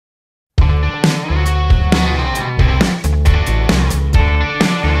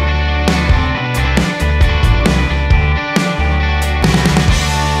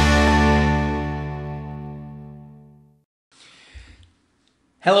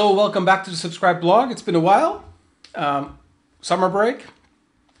Hello, welcome back to the Subscribe blog. It's been a while. Summer break,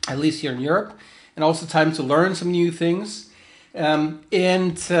 at least here in Europe, and also time to learn some new things. I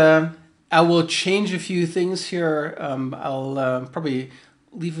will change a few things here. I'll probably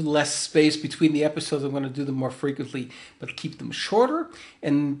leave less space between the episodes. I'm going to do them more frequently, but keep them shorter.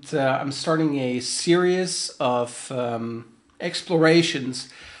 And I'm starting a series of explorations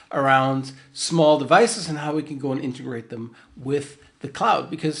around small devices and how we can go and integrate them with the cloud,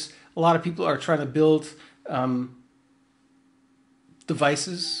 because a lot of people are trying to build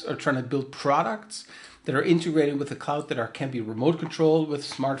devices or trying to build products that are integrated with the cloud that can be remote controlled with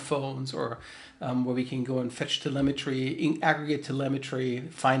smartphones, or where we can go and fetch telemetry, aggregate telemetry,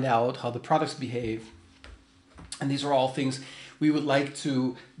 find out how the products behave. And these are all things we would like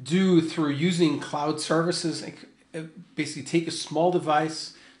to do through using cloud services. Basically take a small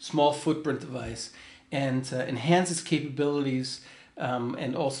device, small footprint device, and enhance its capabilities,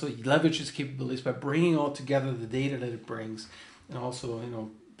 and also leverage its capabilities by bringing all together the data that it brings, and also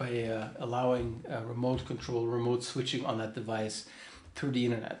by allowing remote control, remote switching on that device through the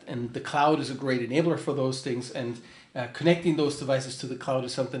internet. And the cloud is a great enabler for those things, and connecting those devices to the cloud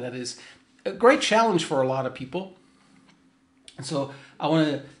is something that is a great challenge for a lot of people. And so I want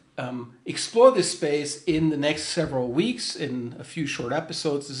to explore this space in the next several weeks in a few short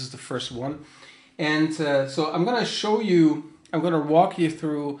episodes. This is the first one. And so I'm going to walk you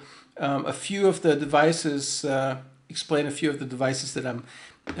through a few of the devices, explain a few of the devices that I'm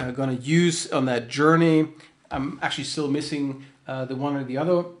going to use on that journey. I'm actually still missing the one or the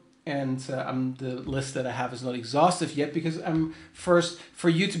other, and the list that I have is not exhaustive yet, because I'm first, for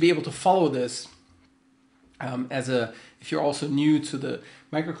you to be able to follow this, if you're also new to the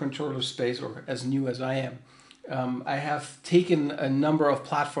microcontroller space, or as new as I am, I have taken a number of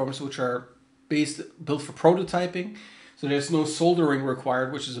platforms which are built for prototyping. So there's no soldering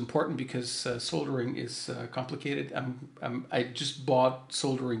required, which is important because soldering is complicated. I just bought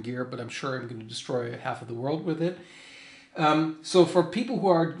soldering gear, but I'm sure I'm going to destroy half of the world with it. So for people who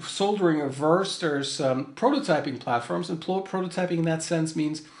are soldering averse, there's prototyping platforms. And prototyping in that sense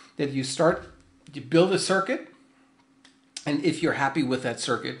means that you build a circuit, and if you're happy with that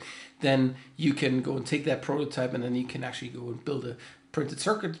circuit, then you can go and take that prototype, and then you can actually go and build a printed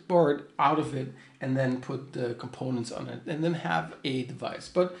circuit board out of it, and then put the components on it, and then have a device.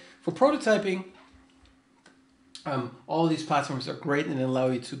 But for prototyping, all of these platforms are great, and they allow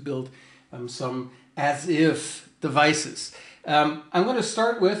you to build some as-if devices. I'm going to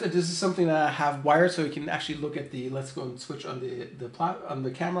start with, this is something that I have wired, so you can actually look at let's go and switch on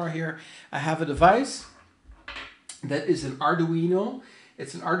the camera here. I have a device that is an Arduino.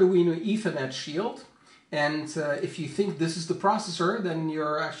 It's an Arduino Ethernet shield. And if you think this is the processor, then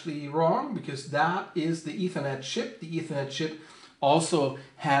you're actually wrong, because that is the Ethernet chip. The Ethernet chip also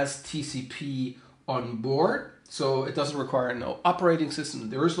has TCP on board, so it doesn't require no operating system.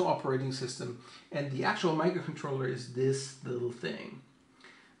 There is no operating system. And the actual microcontroller is this little thing.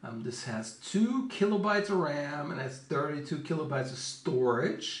 This has 2 kilobytes of RAM and has 32 kilobytes of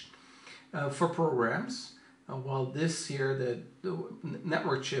storage for programs, while this here, the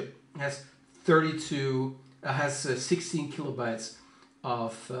network chip, has 16 kilobytes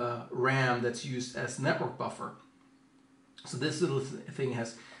of RAM that's used as network buffer. So this little thing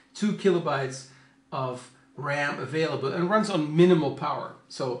has 2 kilobytes of RAM available and runs on minimal power.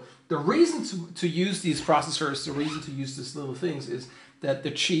 So the reason to use these processors, the reason to use these little things, is that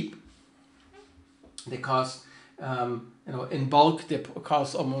they're cheap. They cost, in bulk, they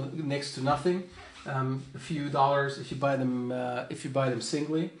cost almost next to nothing. A few dollars if you buy them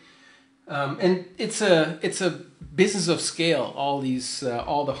singly. And it's a business of scale, all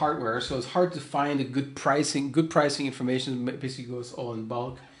the hardware, so it's hard to find a good pricing information. It basically goes all in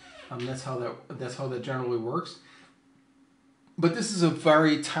bulk. That's how that generally works. But this is a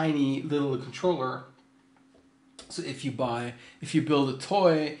very tiny little controller. So if you build a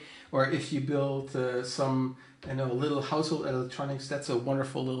toy, or if you build some little household electronics, that's a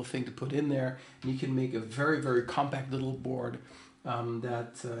wonderful little thing to put in there, and you can make a very, very compact little board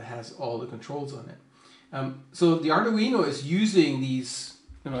that has all the controls on it. So the Arduino is using these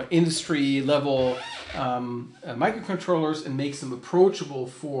industry level microcontrollers and makes them approachable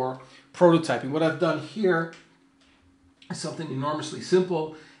for prototyping. What I've done here is something enormously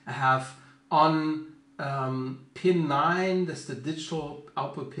simple. I have on pin 9, that's the digital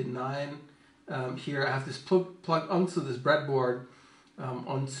output pin 9. Here I have this plug onto this breadboard,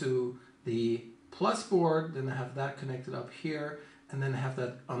 onto the plus board, then I have that connected up here, and then I have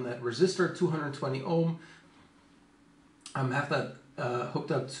that on that resistor, 220 ohm. I have that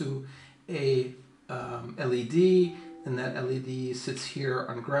hooked up to a LED and that LED sits here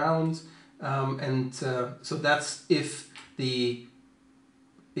on ground. So that's if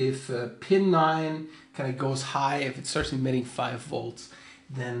pin 9 kind of goes high, if it starts emitting 5 volts,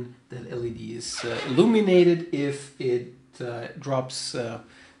 then that LED is illuminated. If it drops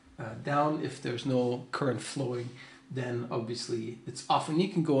down, if there's no current flowing, then obviously it's off. And you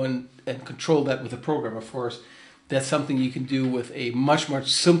can go in and control that with a program, of course. That's something you can do with a much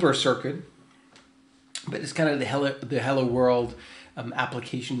simpler circuit, but it's kind of the Hello World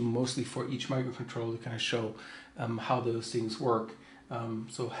application, mostly for each microcontroller, to kind of show how those things work.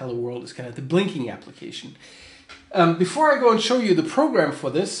 So Hello World is kind of the blinking application. Before I go and show you the program for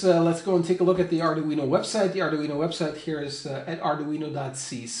this, let's go and take a look at the Arduino website. The Arduino website here is at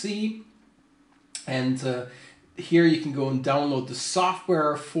arduino.cc, and here you can go and download the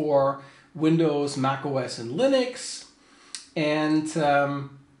software for Windows, Mac OS, and Linux. And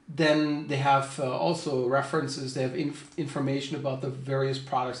then they have also references. They have information about the various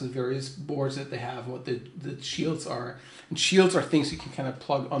products and various boards that they have, what the shields are. And shields are things you can kind of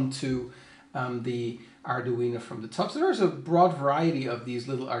plug onto the Arduino from the top. So there's a broad variety of these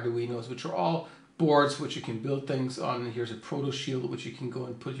little Arduinos, which are all boards which you can build things on. And here's a proto shield, which you can go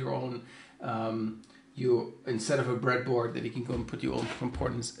and put your own, instead of a breadboard, that you can go and put your own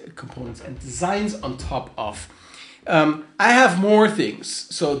components and designs on top of. I have more things.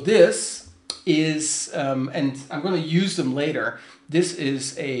 So this is, and I'm going to use them later. This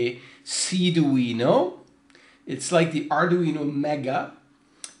is a Seeduino. It's like the Arduino Mega.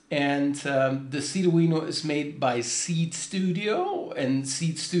 And the Seeduino is made by Seed Studio. And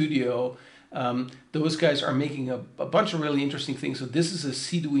Seed Studio, those guys are making a bunch of really interesting things. So this is a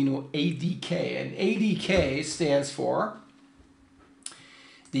Seeduino ADK. And ADK stands for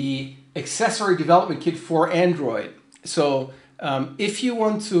the Accessory Development Kit for Android. So if you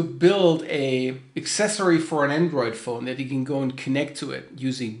want to build a accessory for an Android phone that you can go and connect to it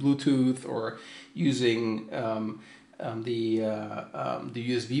using Bluetooth or using the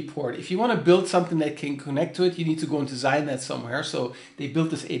USB port, if you want to build something that can connect to it, you need to go and design that somewhere. So they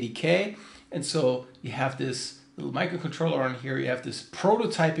built this ADK, and so you have this little microcontroller on here. You have this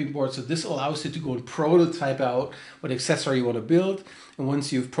prototyping board, so this allows you to go and prototype out what accessory you want to build. And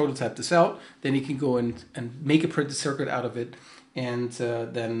once you've prototyped this out, then you can go and make a printed circuit out of it, and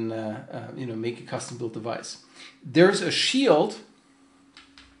then make a custom built device. There's a shield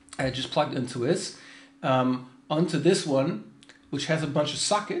I just plugged into this onto this one, which has a bunch of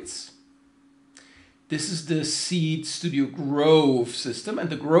sockets. This is the Seed Studio Grove system, and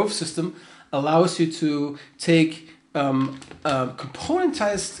the Grove system allows you to take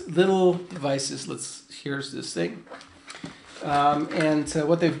componentized little devices. Here's this thing.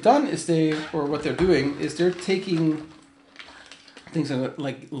 What they've done is what they're doing is they're taking things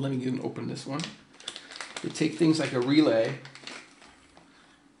like, let me open this one. They take things like a relay.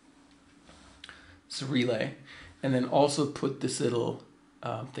 It's a relay. And then also put this little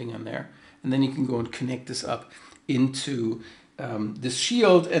thing on there. And then you can go and connect this up into this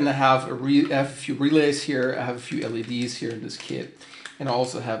shield, and I have a few relays here. I have a few LEDs here in this kit, and I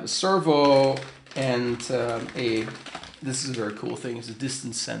also have a servo and this is a very cool thing. It's a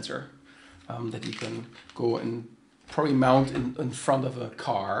distance sensor that you can go and probably mount in front of a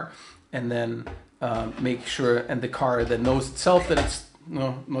car, and then make sure, and the car then knows itself that it's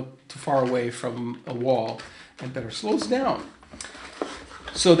not too far away from a wall and better slows down.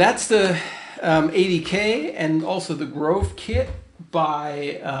 So that's the ADK, and also the Grove kit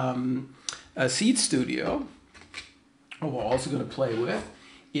by Seed Studio. What we're also going to play with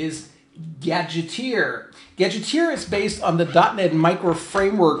is Gadgeteer. Gadgeteer is based on the .NET Micro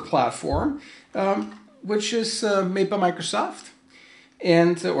Framework platform, which is made by Microsoft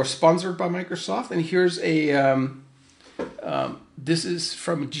or sponsored by Microsoft. And here's a this is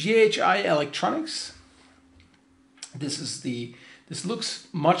from GHI Electronics. This looks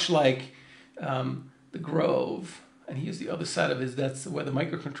much like the Grove, and here's the other side of it. That's where the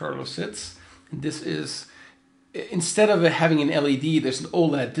microcontroller sits. And this is, instead of having an LED, there's an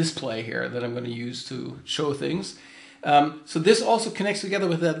OLED display here that I'm going to use to show things. So this also connects together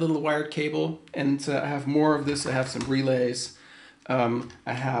with that little wired cable, and I have more of this. I have some relays. I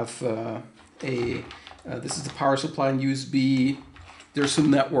have this is the power supply and USB. There's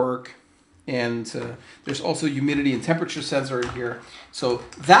some network, and there's also humidity and temperature sensor in here. So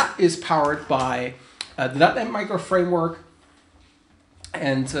that is powered by the .NET Micro Framework,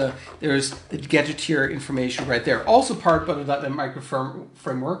 and there's the Gadgeteer information right there. Also powered by the .NET Micro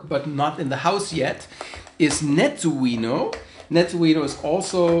Framework, but not in the house yet, is Netuino. Netuino is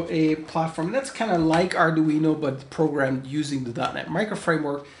also a platform that's kind of like Arduino, but programmed using the .NET Micro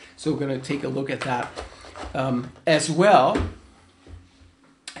Framework. So we're going to take a look at that. as well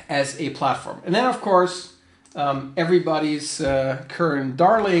as a platform. And then, of course, everybody's current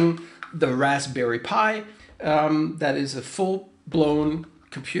darling, the Raspberry Pi. That is a full-blown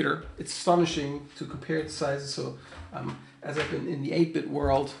computer. It's astonishing to compare the sizes. So as I've been in the 8-bit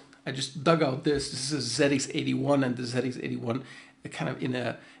world, I just dug out this. This is a ZX81, and the ZX81 kind of in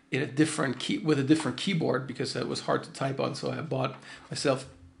a different with a different keyboard, because it was hard to type on. So I bought myself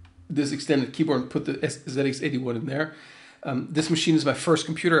this extended keyboard and put the ZX81 in there. This machine is my first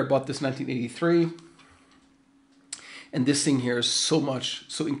computer. I bought this in 1983. And this thing here is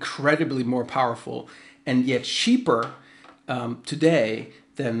so incredibly more powerful and yet cheaper today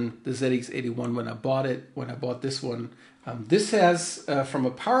than the ZX81 when I bought this one. This has, from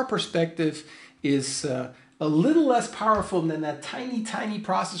a power perspective, is a little less powerful than that tiny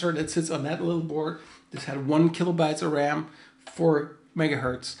processor that sits on that little board. This had 1 kilobytes of RAM, 4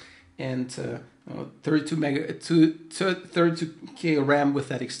 megahertz, and 32K of RAM with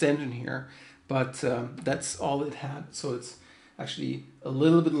that extension here. But that's all it had. So it's actually a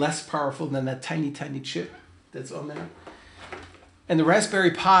little bit less powerful than that tiny chip that's on there. And the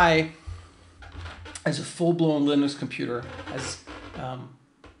Raspberry Pi, as a full-blown Linux computer, has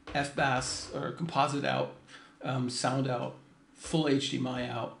FBAS or composite out, sound out, full HDMI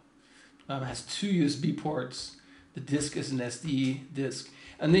out, has 2 USB ports. The disk is an SD disk.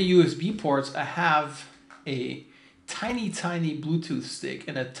 And the USB ports, I have a tiny Bluetooth stick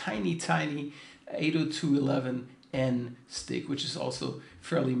and a tiny 802.11n stick, which is also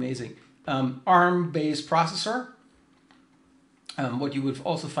fairly amazing. ARM-based processor, what you would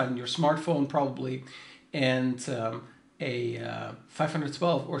also find in your smartphone probably, and a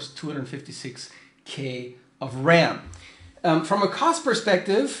 512 or 256K of RAM. From a cost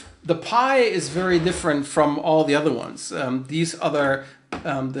perspective, the Pi is very different from all the other ones. These other,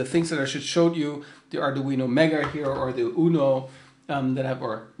 the things that I should show you, the Arduino Mega here, or the Uno that I have,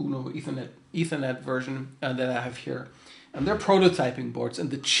 or Uno Ethernet version that I have here, and they're prototyping boards. And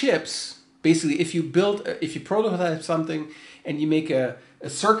the chips, basically, if you prototype something and you make a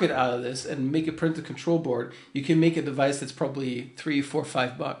circuit out of this and make a printed control board, you can make a device that's probably $3, $4,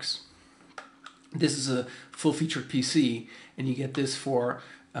 $5. This is a full-featured PC, and you get this for.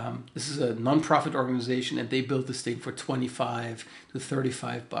 This is a non-profit organization, and they built this thing for $25 to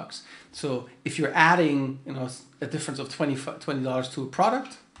 $35. So if you're adding, a difference of $20 to a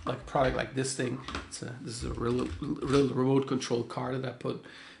product like this thing, this is a real remote control car that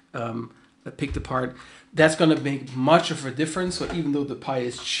I picked apart. That's going to make much of a difference. So even though the Pi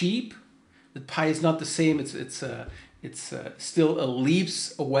is cheap, the Pi is not the same. It's still a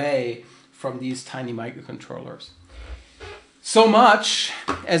leaps away from these tiny microcontrollers. So much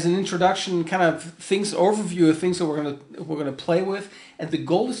as an introduction, kind of overview of things that we're gonna play with, and the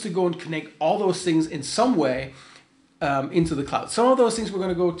goal is to go and connect all those things in some way into the cloud. Some of those things we're going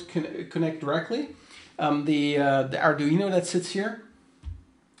to go to connect directly. The Arduino that sits here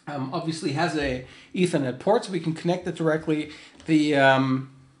obviously has a Ethernet port, so we can connect it directly. The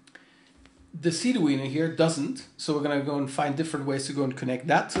Arduino here doesn't, so we're going to go and find different ways to go and connect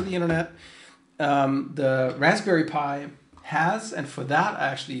that to the internet. The Raspberry Pi has, and for that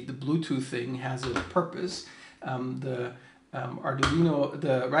actually the Bluetooth thing has a purpose. The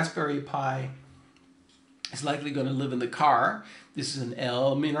Raspberry Pi is likely going to live in the car. This is an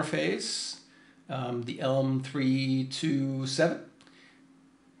Elm interface, the Elm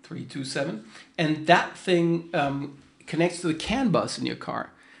 327, and that thing connects to the CAN bus in your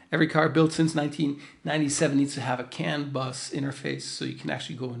car. Every car built since 1997 needs to have a CAN bus interface, so you can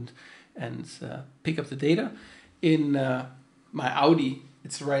actually go and pick up the data. In my Audi,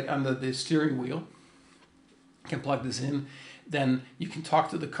 it's right under the steering wheel. You can plug this in. Then you can talk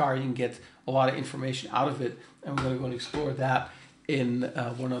to the car. You can get a lot of information out of it. And we're going to go and explore that in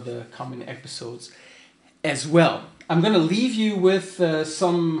one of the coming episodes as well. I'm going to leave you with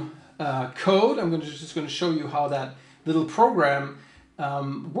some code. I'm just going to show you how that little program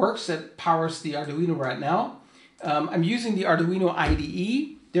works that powers the Arduino right now. I'm using the Arduino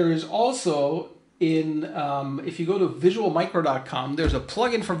IDE. There is also if you go to visualmicro.com, there's a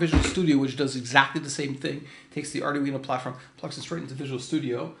plugin for Visual Studio which does exactly the same thing. It takes the Arduino platform, plugs it straight into Visual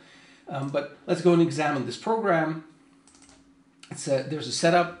Studio. But let's go and examine this program. There's a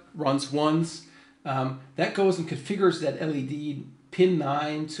setup, runs once. That goes and configures that LED pin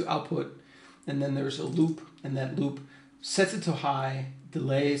 9 to output. And then there's a loop, and that loop sets it to high,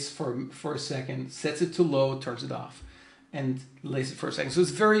 delays for a second, sets it to low, turns it off, and delays it for a second. So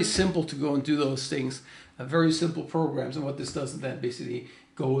it's very simple to go and do those things, very simple programs. And what this does then basically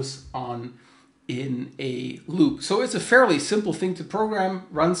goes on in a loop. So it's a fairly simple thing to program,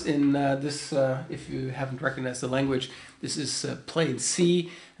 runs in this, if you haven't recognized the language, this is plain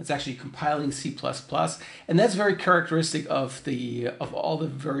C. It's actually compiling C++. And that's very characteristic of all the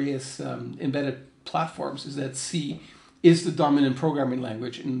various embedded platforms, is that C is the dominant programming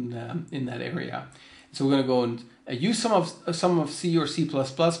language in that area. So we're going to go and use some of C or C++,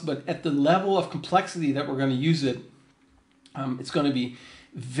 but at the level of complexity that we're going to use it, it's going to be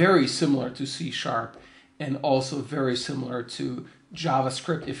very similar to C# and also very similar to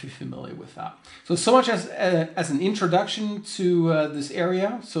JavaScript, if you're familiar with that. So much as an introduction to this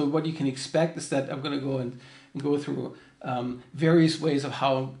area. So what you can expect is that I'm going to go and go through various ways of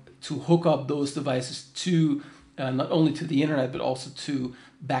how to hook up those devices to not only to the internet, but also to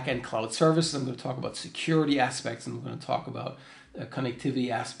backend cloud services. I'm going to talk about security aspects, and I'm going to talk about connectivity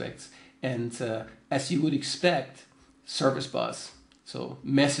aspects. And as you would expect, service bus, so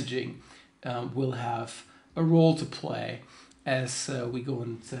messaging, will have a role to play as we go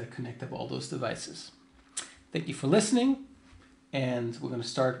and connect up all those devices. Thank you for listening, and we're going to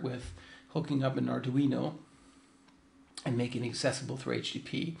start with hooking up an Arduino and making it accessible through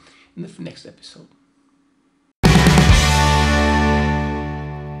HTTP in the next episode.